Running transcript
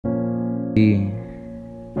I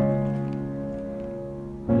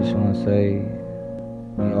just want to say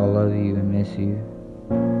we all love you and miss you.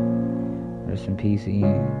 Rest in peace,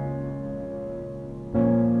 Ian.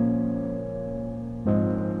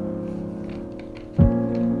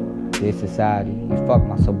 Dear society, you fuck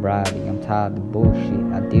my sobriety. I'm tired of the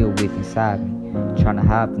bullshit I deal with inside me. Trying to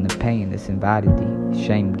hide from the pain that's invited thee.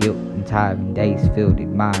 Shame, guilt, and tiring days filled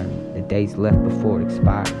admiring the days left before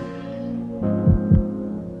expiring.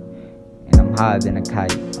 And I'm higher than a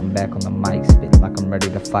kite. I'm back on the mic, spitting like I'm ready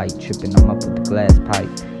to fight. Tripping, I'm up with the glass pipe,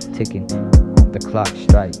 ticking the clock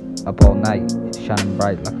strike. Up all night, shining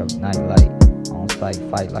bright like a night light. On sight,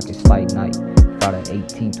 fight like it's fight night. Friday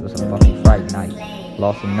 18th was a fucking fright night.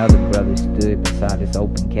 Lost another brother, stood beside his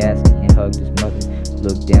open casket and hugged his mother.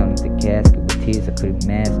 Looked down at the casket with tears I couldn't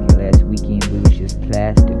mask it. Last weekend we was just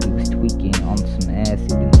plastic. We was tweaking on some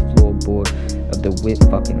acid in the floorboard of the whip,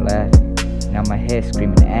 fucking laughing. Now my head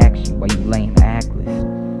screaming action while you laying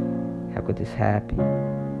actless. How could this happen?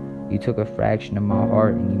 You took a fraction of my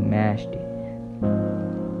heart and you mashed it.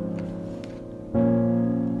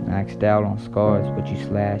 Maxed out on scars, but you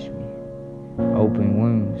slashed me. Open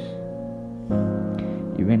wounds.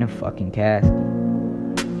 You're in a fucking casket.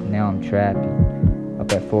 Now I'm trapping.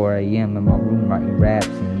 Up at 4 a.m. in my room writing raps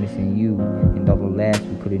and missing you. And all the laughs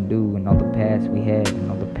we couldn't do. And all the past we had and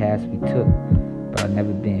all the past we took. But I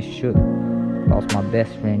never been shook. Lost my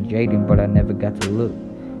best friend Jayden, but I never got to look.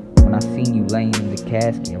 When I seen you laying in the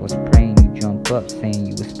casket, I was praying you jump up saying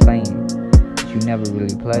you was playing. But you never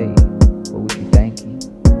really played.